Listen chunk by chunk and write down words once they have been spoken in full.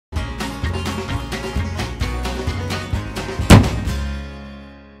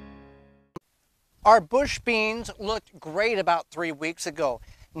Our bush beans looked great about 3 weeks ago.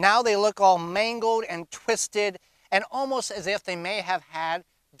 Now they look all mangled and twisted and almost as if they may have had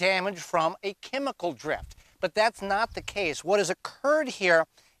damage from a chemical drift. But that's not the case. What has occurred here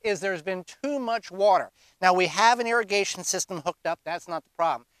is there's been too much water. Now we have an irrigation system hooked up. That's not the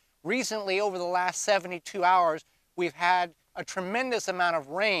problem. Recently, over the last 72 hours, we've had a tremendous amount of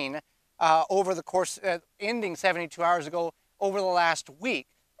rain over the course, ending 72 hours ago, over the last week.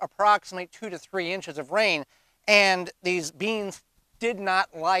 Approximately 2 to 3 inches of rain, and these beans did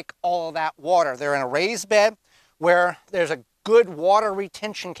not like all of that water. They're in a raised bed where there's a good water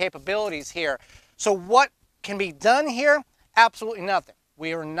retention capabilities here. So what can be done here? Absolutely nothing.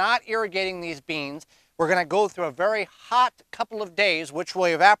 We are not irrigating these beans. We're going to go through a very hot couple of days, which will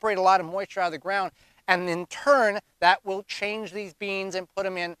evaporate a lot of moisture out of the ground, and in turn, that will change these beans and put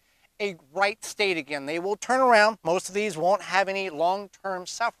them in a right state again. They will turn around. Most of these won't have any long-term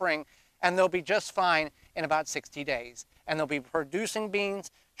suffering, and they'll be just fine in about 60 days. And they'll be producing beans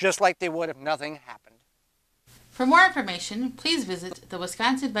just like they would if nothing happened. For more information, please visit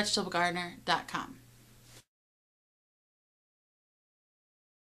thewisconsinvegetablegardener.com.